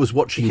 If I was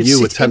watching You could you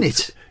sit in attempt,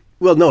 it.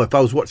 well, no, if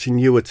I was watching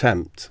you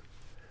attempt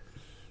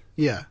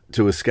Yeah.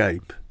 to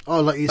escape,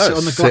 Oh, like you sit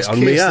on the glass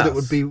case that it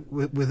would be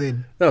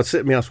within. No, I'd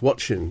sit in my house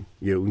watching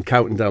you and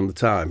counting down the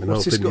time and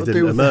What's this hoping got you to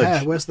do didn't with emerge. the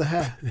hair? Where's the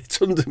hair?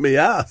 It's under my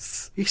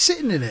ass. You're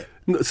sitting in it.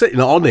 Not sitting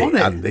on it,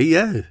 Andy,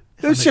 yeah.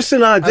 It was just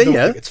an idea. I don't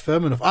think it's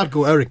firm enough. I'd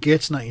go Eric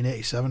Gates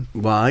 1987.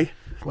 Why?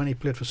 When he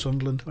played for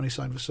Sunderland, when he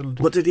signed for Sunderland.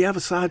 What, did he have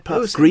a side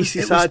part?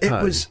 Greasy side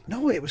part?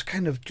 It was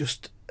kind of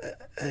just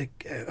a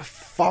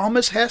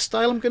farmer's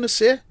hairstyle, I'm going to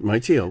say.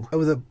 Righty-o.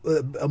 With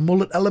a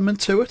mullet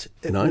element to it.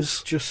 It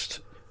was just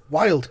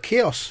wild,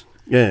 chaos.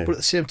 Yeah. But at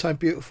the same time,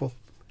 beautiful.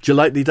 Do you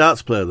like the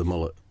darts player, the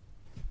mullet?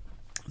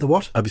 The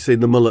what? Have you seen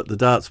the mullet, the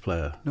darts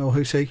player? No,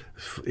 who's he?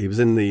 He was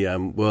in the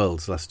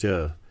Worlds last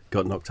year,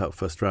 got knocked out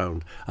first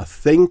round. I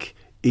think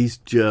he's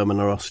German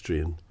or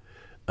Austrian.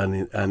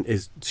 And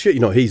is, you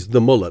know, he's the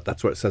mullet,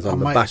 that's what it says on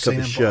the back of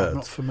his shirt. I'm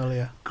not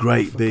familiar.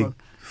 Great big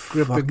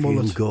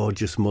mullet.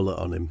 Gorgeous mullet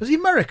on him. Is he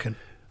American?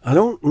 I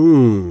don't,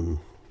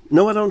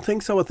 no, I don't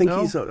think so. I think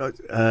he's,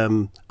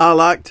 I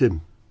liked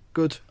him.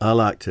 Good. I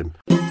liked him.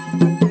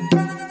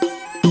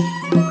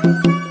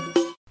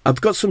 I've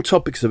got some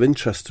topics of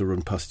interest to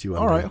run past you,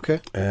 Andy. All right,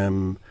 okay.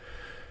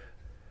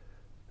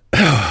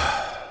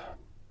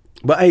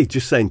 But hey,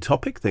 just saying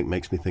topic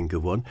makes me think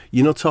of one.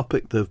 You know,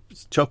 Topic, the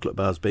chocolate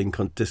bar's being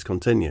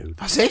discontinued.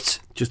 That's it?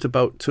 Just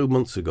about 2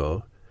 months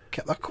ago.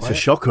 Kept that quiet. It's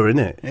a shocker, isn't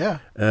it? Yeah.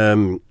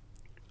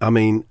 I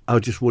mean, I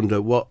just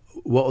wonder what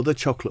other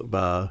chocolate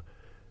bar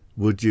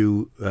would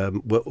you,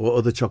 what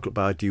other chocolate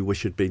bar do you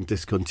wish had been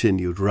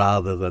discontinued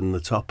rather than the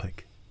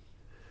Topic?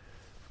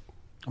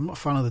 I'm not a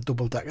fan of the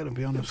double decker, to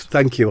be honest.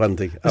 Thank you,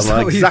 Andy.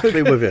 I'm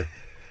exactly with you.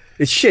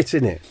 It's shit,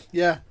 isn't it?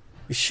 Yeah.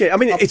 It's shit. I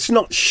mean, it's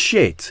not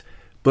shit,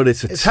 but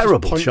it's a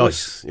terrible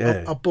choice.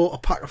 Yeah. I bought a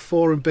pack of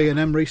 4 in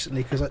B&M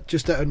recently because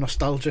just out of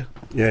nostalgia.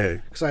 Yeah.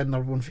 Because I hadn't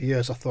had one for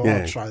years. I thought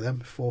I'll try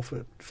them. 4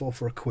 for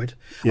 £1.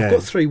 Yeah. I've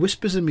got 3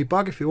 Whispers in my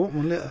bag if you want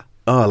one later.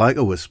 Oh, I like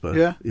a Whisper.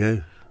 Yeah.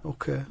 Yeah.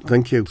 Okay.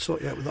 Thank you. I'll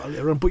sort you out with that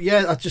later on. But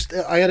yeah,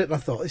 I had it and I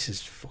thought, this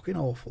is fucking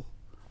awful.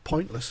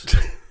 Pointless.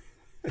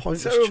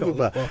 Pointless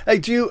chocolate bar. Hey,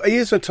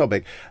 here's a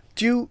topic.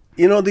 You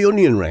know the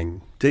onion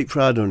ring, deep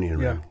fried onion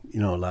ring? You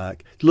know,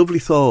 like, lovely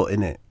thought,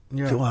 innit?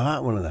 Yeah. I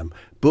like one of them.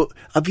 But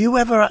have you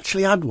ever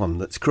actually had one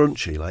that's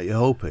crunchy like you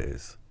hope it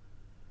is?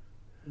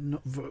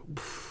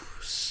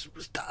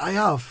 I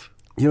have.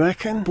 You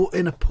reckon? But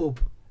in a pub.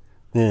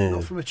 Yeah.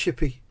 Not from a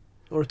chippy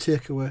or a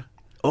takeaway.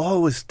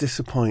 Always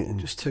disappointing.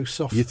 Just too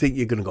soft. You think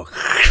you're going to go...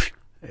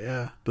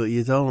 Yeah. But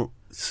you don't.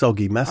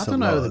 Soggy mess. I don't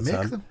know how they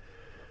make them.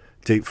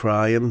 Deep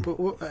fry them. But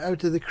how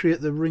do they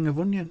create the ring of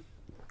onion?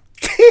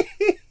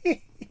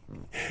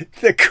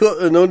 They cut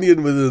an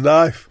onion with a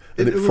knife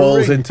and it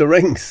falls into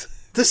rings.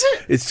 Does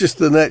it? It's just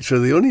the nature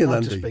of the onion, I've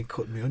Andy. just been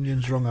cutting my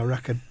onions wrong, I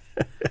reckon.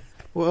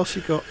 What else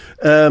you got?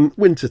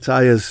 Winter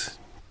tyres.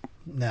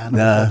 Nah,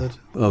 not bothered.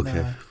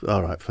 Okay. Nah.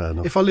 All right, fair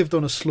enough. If I lived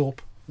on a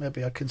slope,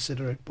 maybe I'd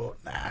consider it, but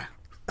nah.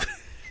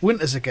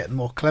 Winters are getting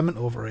more clement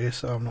over here,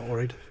 so I'm not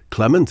worried.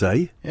 Clement,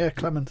 eh? Yeah,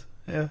 clement,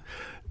 yeah.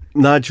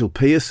 Nigel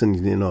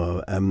Pearson, you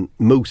know,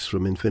 Moose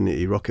from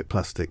Infinity Rocket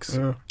Plastics,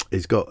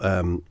 he's got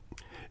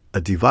a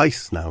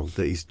device now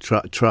that he's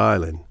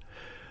trialling.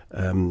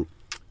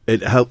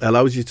 It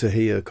allows you to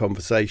hear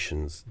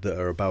conversations that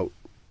are about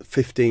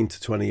 15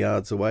 to 20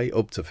 yards away,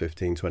 up to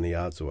 15, 20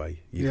 yards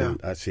away. You can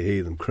actually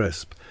hear them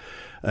crisp.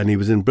 And he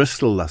was in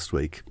Bristol last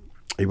week.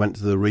 He went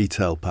to the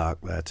retail park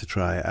there to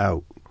try it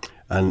out.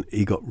 And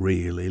he got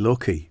really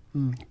lucky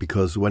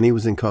because when he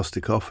was in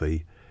Costa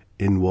Coffee,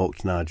 in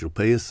walked Nigel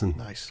Pearson,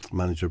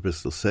 manager of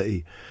Bristol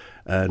City.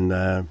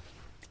 And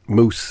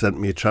Moose sent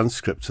me a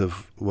transcript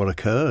of what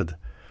occurred.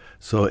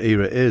 So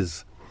here it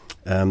is.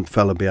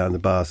 Fella behind the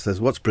bar says,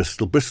 "What's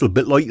Bristol? Bristol a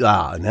bit like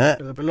that, isn't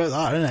it?" A bit like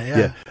that, isn't it? Yeah.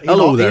 Yeah.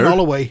 Hello there. Ian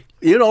Holloway.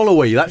 Ian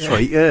Holloway, that's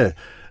right, yeah.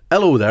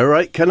 Hello there,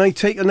 right? Can I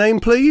take a name,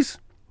 please?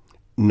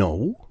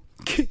 No.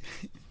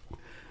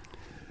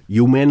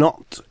 You may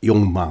not,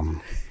 young man.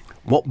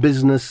 What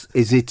business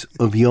is it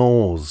of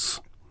yours?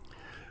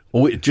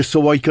 Oh, just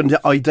so I can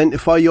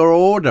identify your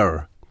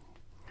order.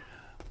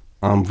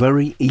 I'm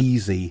very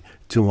easy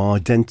to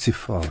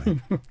identify,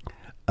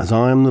 as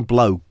I am the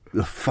bloke,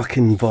 the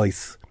fucking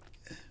voice.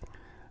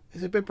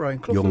 Is it a bit Brian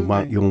Clough? Young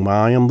man,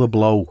 I am the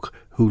bloke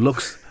who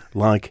looks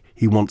like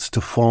he wants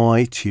to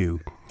fight you.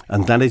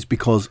 And that is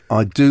because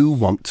I do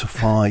want to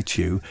fight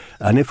you.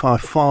 And if I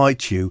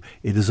fight you,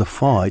 it is a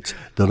fight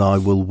that I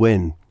will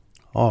win.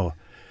 Oh,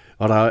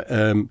 all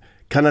right.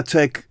 Can I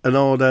take an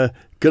order?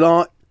 Can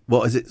I?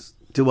 What is it?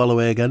 Do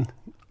Holloway again?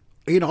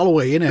 Ian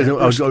Holloway,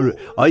 innit?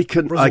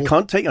 I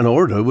can't take an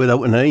order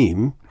without a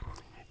name.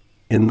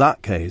 In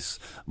that case,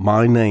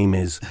 my name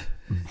is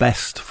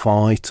Best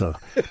Fighter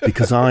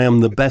because I am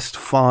the best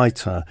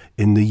fighter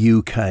in the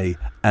UK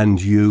and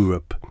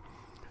Europe.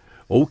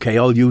 Okay,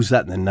 I'll use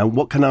that then. Now,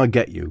 what can I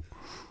get you?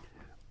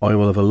 I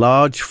will have a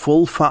large,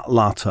 full-fat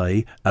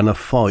latte and a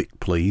fight,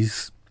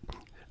 please.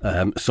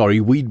 Sorry,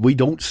 we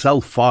don't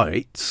sell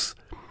fights.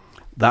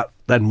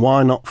 Then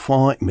why not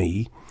fight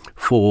me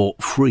for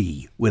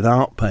free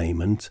without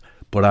payment?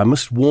 But I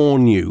must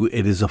warn you,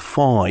 it is a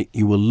fight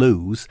you will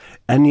lose.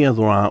 Any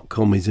other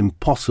outcome is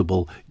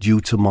impossible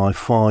due to my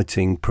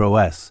fighting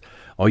prowess.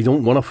 I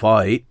don't want to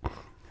fight.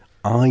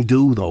 I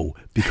do, though,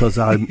 because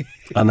I'm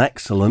an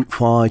excellent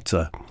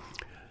fighter.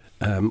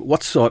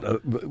 What sort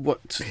of...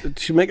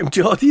 Should you make him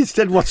Geordie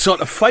instead? What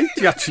sort of fight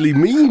do you actually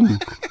mean?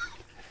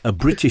 A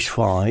British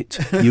fight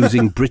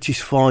using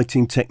British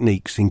fighting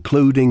techniques,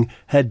 including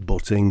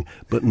headbutting,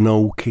 but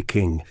no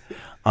kicking.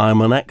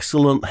 I'm an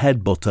excellent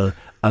headbutter,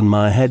 and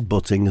my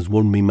headbutting has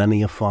won me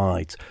many a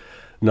fight.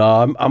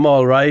 No, I'm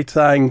all right,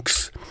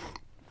 thanks.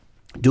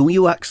 Do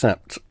you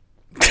accept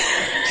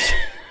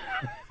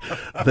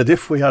that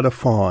if we had a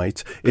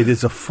fight, it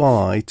is a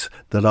fight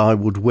that I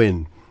would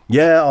win?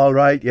 Yeah, all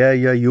right, yeah,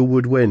 you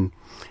would win.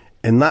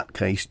 In that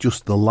case,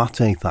 just the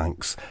latte,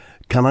 thanks.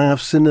 Can I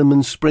have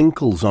cinnamon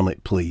sprinkles on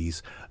it,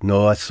 please?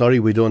 No, sorry,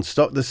 we don't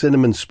stock the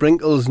cinnamon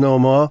sprinkles no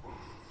more.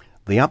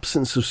 The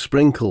absence of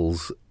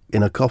sprinkles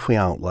in a coffee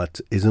outlet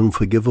is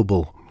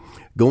unforgivable.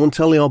 Go and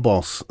tell your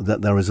boss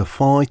that there is a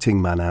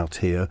fighting man out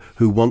here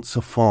who wants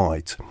a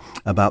fight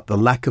about the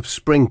lack of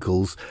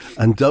sprinkles,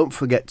 and don't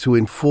forget to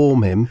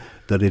inform him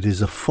that it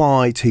is a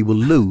fight he will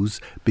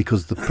lose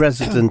because the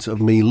precedent of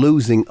me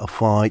losing a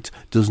fight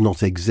does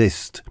not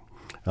exist.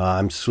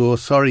 I'm so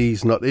sorry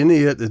he's not in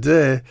here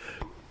today.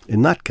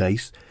 In that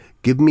case,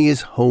 give me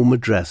his home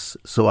address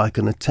so I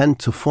can attend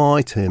to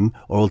fight him,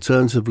 or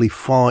alternatively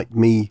fight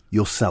me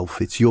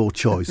yourself. It's your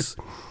choice.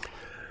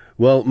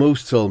 Well,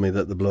 Moose told me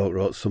that the bloke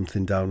wrote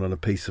something down on a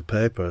piece of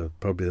paper,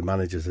 probably the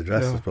manager's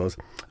address, I suppose.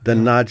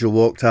 Then Nigel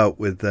walked out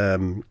with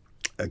a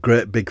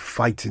great big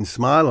fighting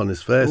smile on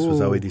his face, was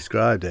how he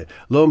described it.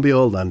 Lo and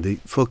behold, Andy,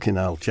 fucking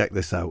hell, check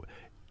this out.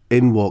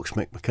 In walks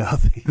Mick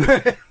McCarthy.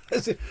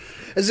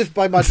 as if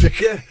by magic.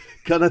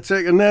 Can I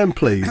take a name,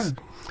 please?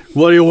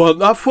 What do you want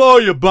that for,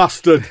 you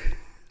bastard?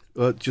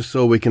 Just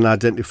so we can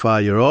identify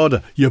your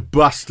order. You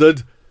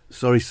bastard.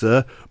 Sorry,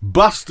 sir.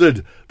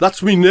 Bastard.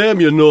 That's me name,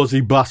 you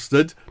nosy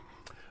bastard.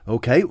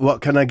 OK,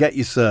 what can I get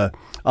you, sir?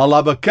 I'll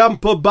have a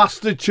Camper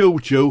Bastard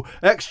Choo-Choo,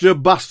 extra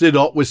bastard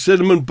hot with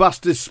cinnamon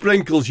bastard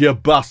sprinkles, you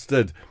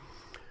bastard.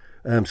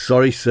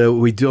 Sorry, sir,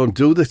 we don't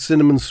do the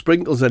cinnamon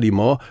sprinkles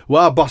anymore.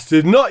 Why,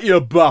 bastard, not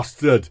you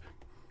bastard.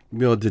 You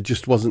know, there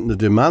just wasn't the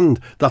demand.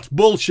 That's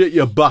bullshit,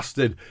 you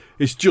bastard.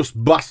 It's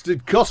just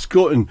bastard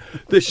cost-cutting.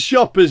 This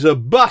shop is a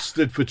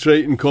bastard for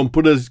treating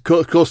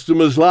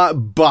customers like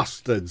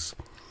bastards.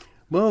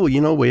 Well,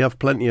 you know, we have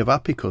plenty of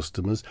happy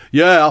customers.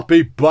 Yeah,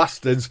 happy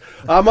bastards.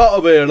 I'm out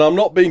of here and I'm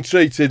not being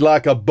treated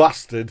like a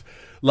bastard,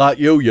 like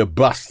you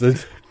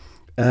bastard.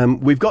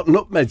 We've got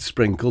nutmeg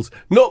sprinkles.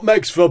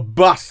 Nutmegs for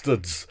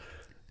bastards.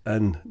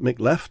 And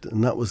Mick left,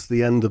 and that was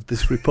the end of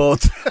this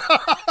report.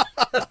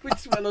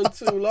 Which went on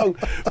too long,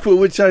 for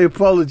which I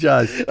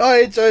apologise.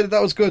 I enjoyed it.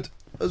 That was good.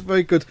 That was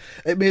very good.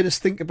 It made us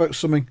think about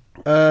something,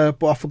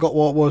 but I forgot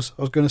what it was.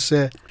 I was going to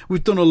say,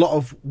 we've done a lot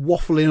of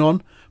waffling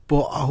on,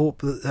 but I hope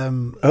that...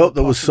 I hope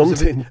there was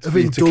something for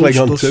you to cling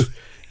on to.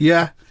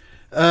 Yeah.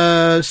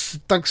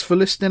 Thanks for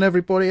listening,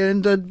 everybody,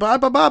 and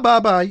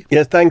bye.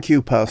 Yeah, thank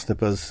you,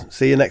 Parsnippers.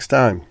 See you next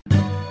time.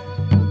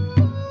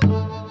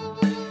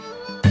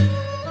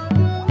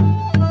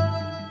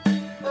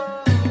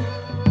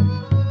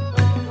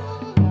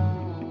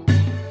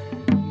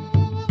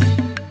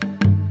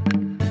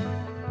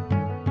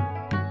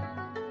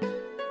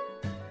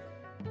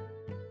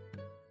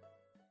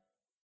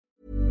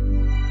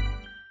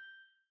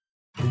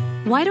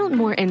 Why don't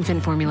more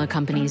infant formula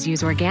companies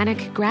use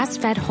organic,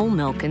 grass-fed whole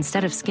milk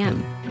instead of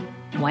skim?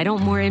 Why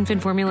don't more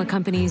infant formula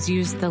companies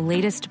use the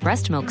latest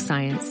breast milk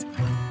science?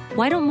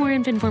 Why don't more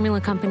infant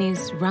formula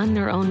companies run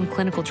their own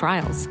clinical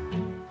trials?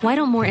 Why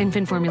don't more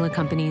infant formula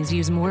companies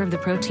use more of the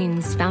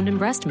proteins found in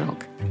breast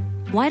milk?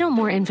 Why don't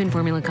more infant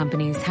formula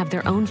companies have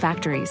their own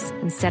factories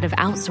instead of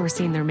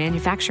outsourcing their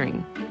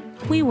manufacturing?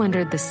 We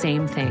wondered the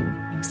same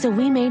thing. So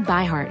we made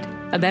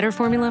ByHeart, a better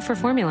formula for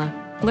formula.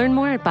 Learn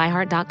more at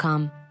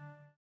byheart.com.